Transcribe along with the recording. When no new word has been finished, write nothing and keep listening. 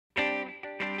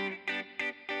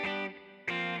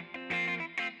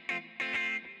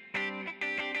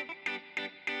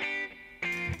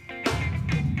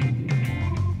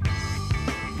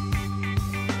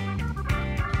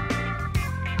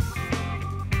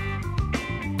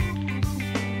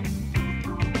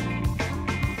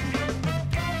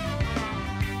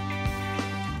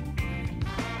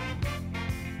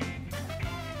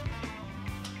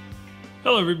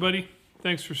Hello everybody,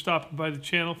 thanks for stopping by the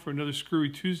channel for another Screwy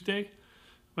Tuesday.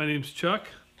 My name's Chuck,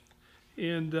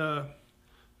 and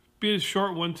be a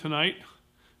short one tonight.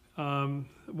 I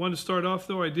want to start off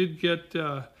though, I did get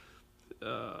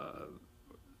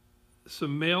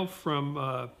some mail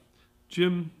from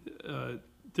Jim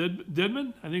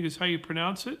Deadman, I think is how you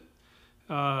pronounce it.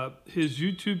 His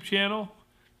YouTube channel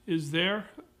is there,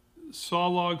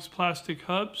 Sawlogs Plastic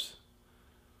Hubs.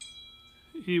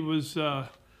 He was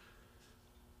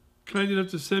kind enough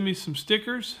to send me some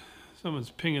stickers. Someone's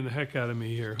pinging the heck out of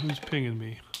me here. Who's pinging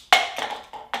me?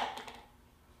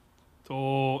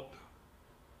 Don't.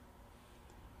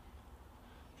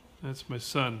 That's my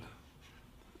son.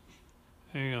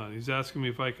 Hang on. He's asking me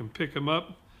if I can pick him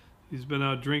up. He's been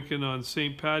out drinking on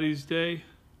St. Patty's Day.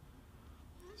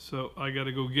 So I got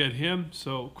to go get him.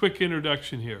 So quick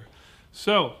introduction here.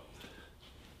 So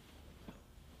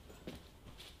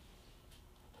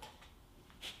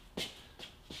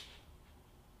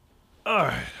all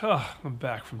right, I'm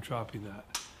back from chopping that.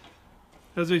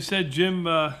 As I said, Jim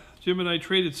and I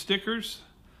traded stickers,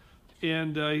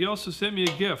 and he also sent me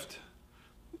a gift.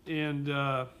 And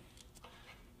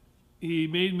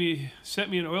he sent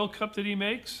me an oil cup that he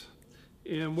makes.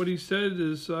 And what he said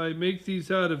is, I make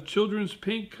these out of children's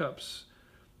paint cups.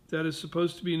 That is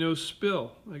supposed to be no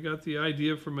spill. I got the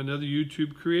idea from another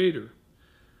YouTube creator.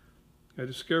 I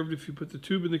discovered if you put the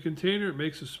tube in the container, it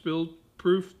makes a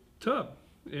spill-proof tub.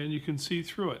 And you can see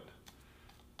through it.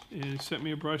 And he sent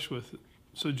me a brush with it.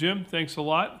 So Jim, thanks a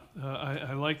lot.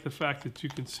 I like the fact that you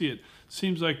can see it.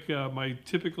 Seems like my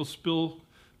typical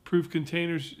spill-proof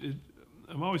containers,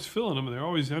 I'm always filling them and they're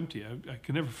always empty. I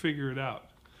can never figure it out.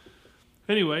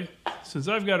 Anyway, since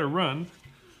I've got to run,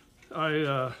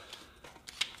 I'll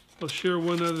share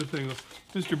one other thing.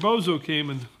 Mr. Bozo came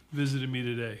and visited me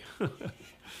today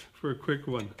for a quick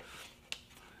one.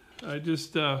 I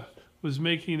just was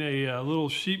making a little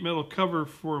sheet metal cover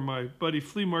for my buddy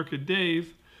Flea Market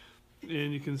Dave,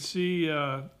 and you can see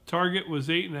target was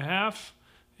 8.5,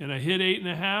 and I hit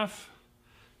 8.5,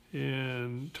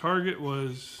 and target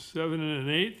was 7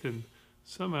 1/8, and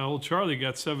somehow old Charlie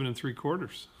got 7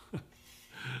 3/4.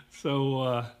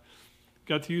 So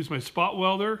got to use my spot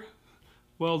welder,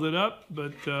 weld it up,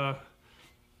 but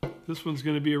this one's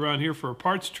going to be around here for a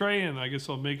parts tray, and I guess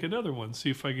I'll make another one, see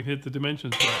if I can hit the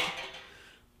dimensions right.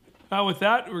 With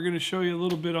that, we're going to show you a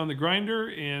little bit on the grinder,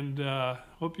 and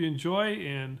hope you enjoy,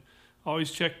 and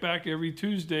always check back every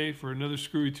Tuesday for another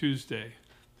Screwy Tuesday.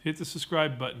 Hit the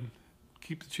subscribe button.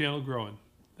 Keep the channel growing.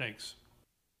 Thanks.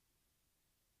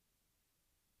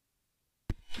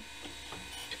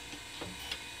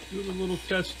 Doing a little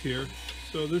test here.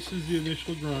 So this is the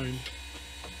initial grind.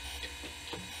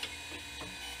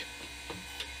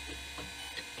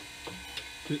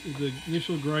 The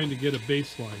initial grind to get a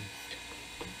baseline.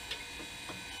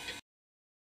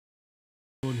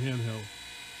 Handheld.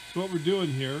 So what we're doing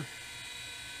here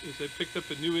is I picked up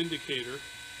a new indicator,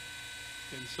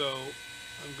 and so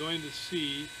I'm going to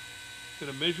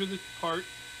measure the part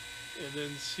and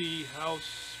then see how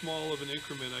small of an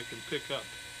increment I can pick up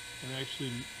and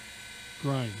actually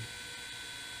grind.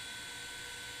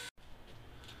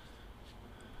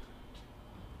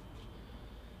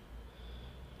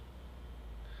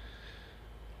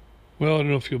 Well, I don't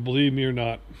know if you'll believe me or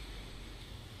not.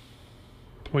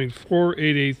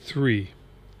 0.4883.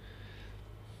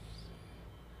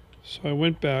 So I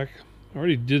went back, I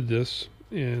already did this,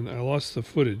 and I lost the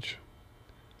footage.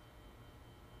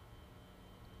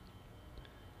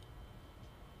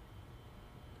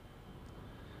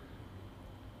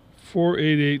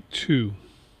 .4882.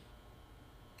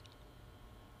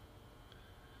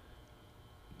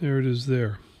 There it is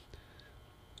there.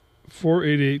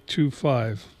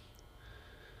 48825.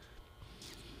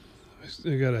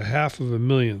 I got a 1/2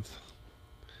 millionth.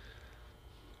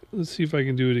 Let's see if I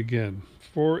can do it again.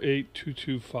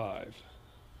 48225.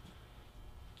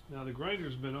 Now the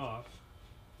grinder's been off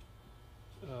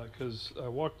because I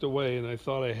walked away and I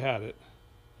thought I had it.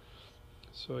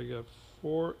 So I got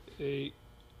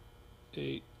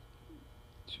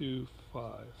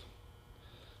 48825.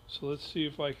 So let's see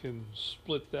if I can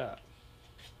split that.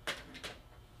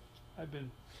 I've been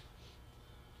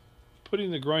putting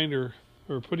the grinder,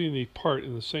 or putting the part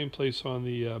in the same place on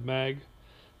the mag.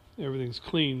 Everything's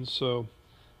clean, so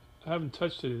I haven't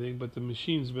touched anything, but the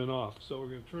machine's been off. So we're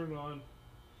going to turn it on,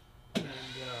 and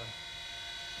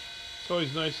it's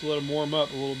always nice to let them warm up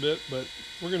a little bit, but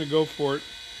we're going to go for it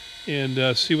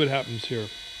and see what happens here.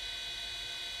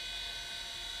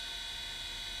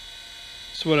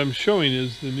 So what I'm showing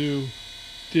is the new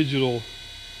digital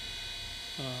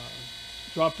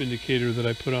drop indicator that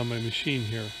I put on my machine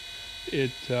here.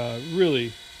 It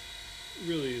really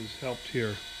really has helped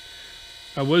here.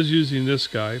 I was using this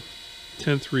guy,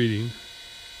 10th reading,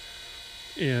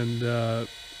 and the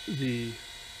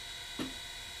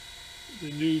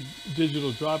new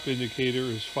digital drop indicator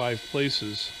is 5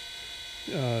 places,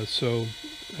 so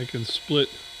I can split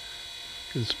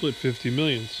 50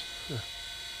 millions.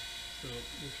 So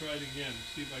we'll try it again,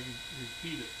 see if I can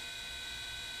repeat it.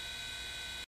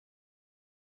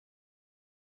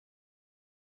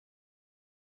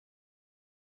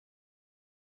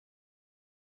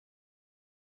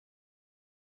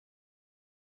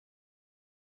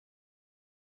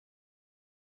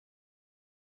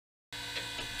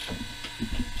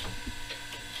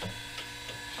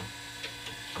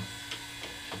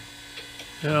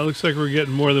 Yeah, it looks like we're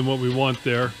getting more than what we want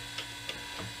there.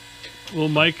 We'll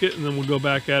mic it and then we'll go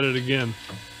back at it again.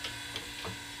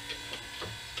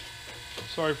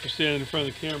 Sorry for standing in front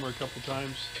of the camera a couple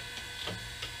times.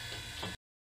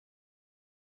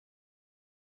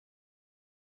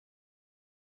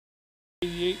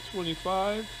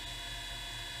 $88.25.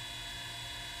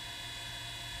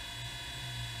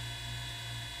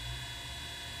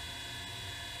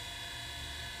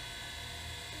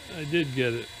 I did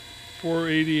get it.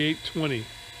 488.20.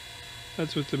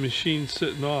 That's what the machine's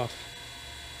sitting off.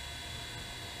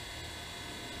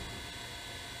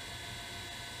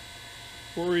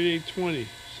 $488.20.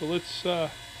 So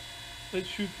let's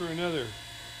shoot for another.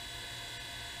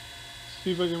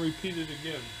 See if I can repeat it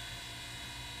again.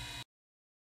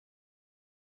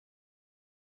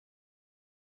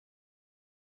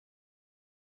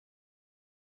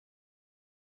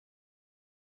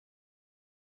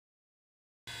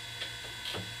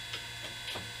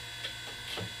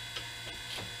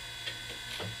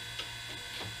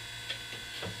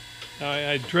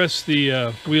 I dressed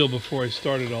the wheel before I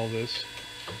started all this,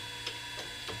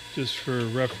 just for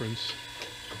reference.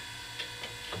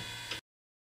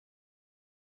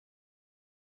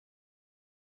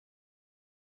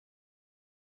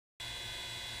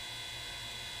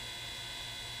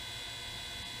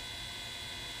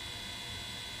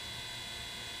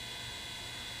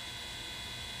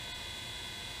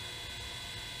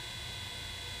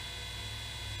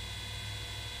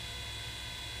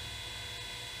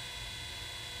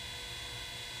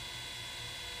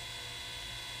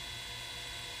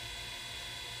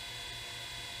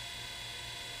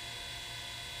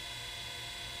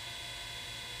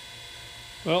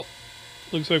 Well,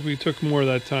 looks like we took more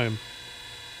that time.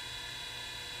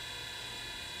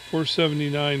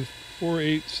 479,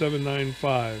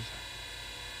 48795.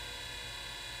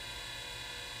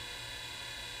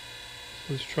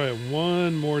 Let's try it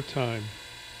one more time.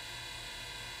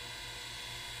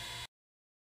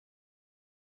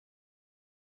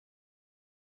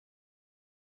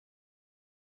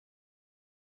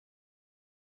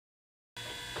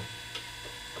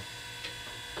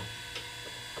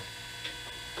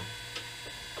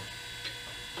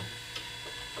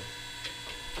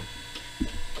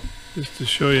 Just to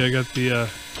show you, I got the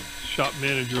shop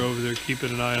manager over there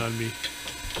keeping an eye on me,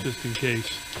 just in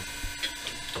case.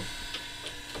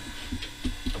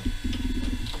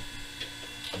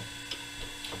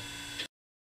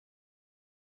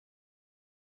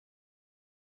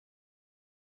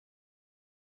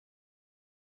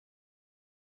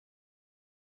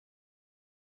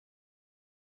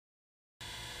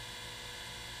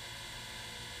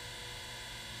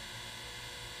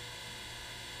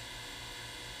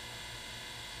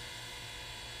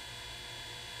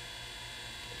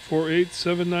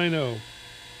 $48790.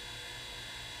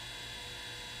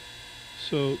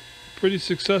 So pretty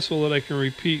successful that I can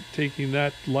repeat taking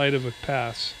that light of a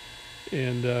pass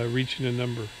and reaching a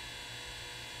number.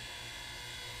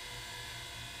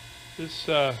 This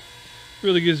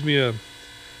really gives me a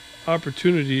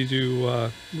opportunity to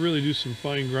really do some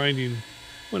fine grinding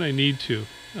when I need to.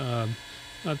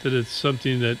 Not that it's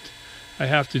something that I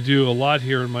have to do a lot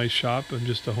here in my shop. I'm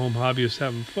just a home hobbyist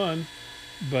having fun,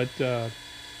 but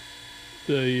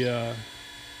the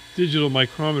digital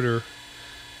micrometer,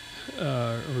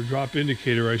 or drop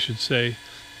indicator I should say,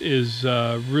 is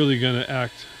really going to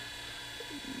act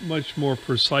much more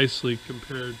precisely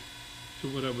compared to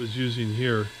what I was using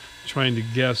here, trying to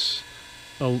guess,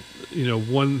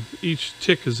 each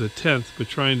tick is a tenth, but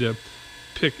trying to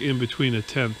pick in between a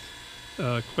tenth,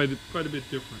 quite a bit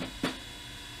different.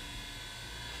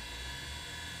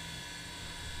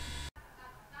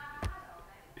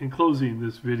 In closing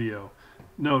this video,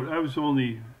 note I was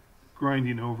only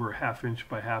grinding over a 1/2 inch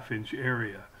by 1/2 inch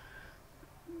area.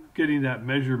 Getting that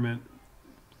measurement,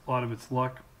 a lot of it's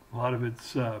luck, a lot of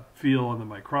it's feel on the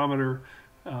micrometer,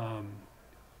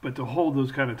 but to hold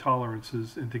those kind of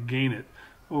tolerances and to gain it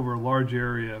over a large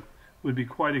area would be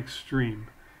quite extreme.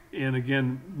 And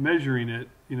again, measuring it,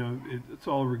 it's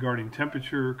all regarding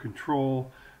temperature,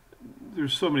 control.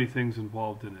 There's so many things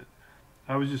involved in it.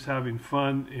 I was just having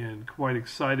fun and quite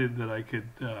excited that I could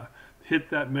hit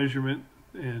that measurement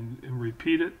and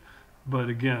repeat it. But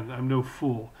again, I'm no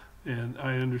fool, and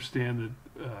I understand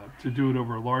that to do it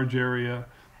over a large area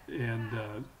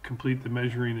and complete the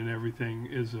measuring and everything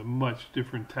is a much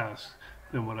different task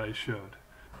than what I showed.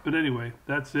 But anyway,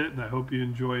 that's it, and I hope you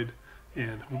enjoyed,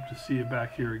 and hope to see you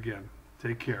back here again.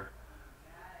 Take care.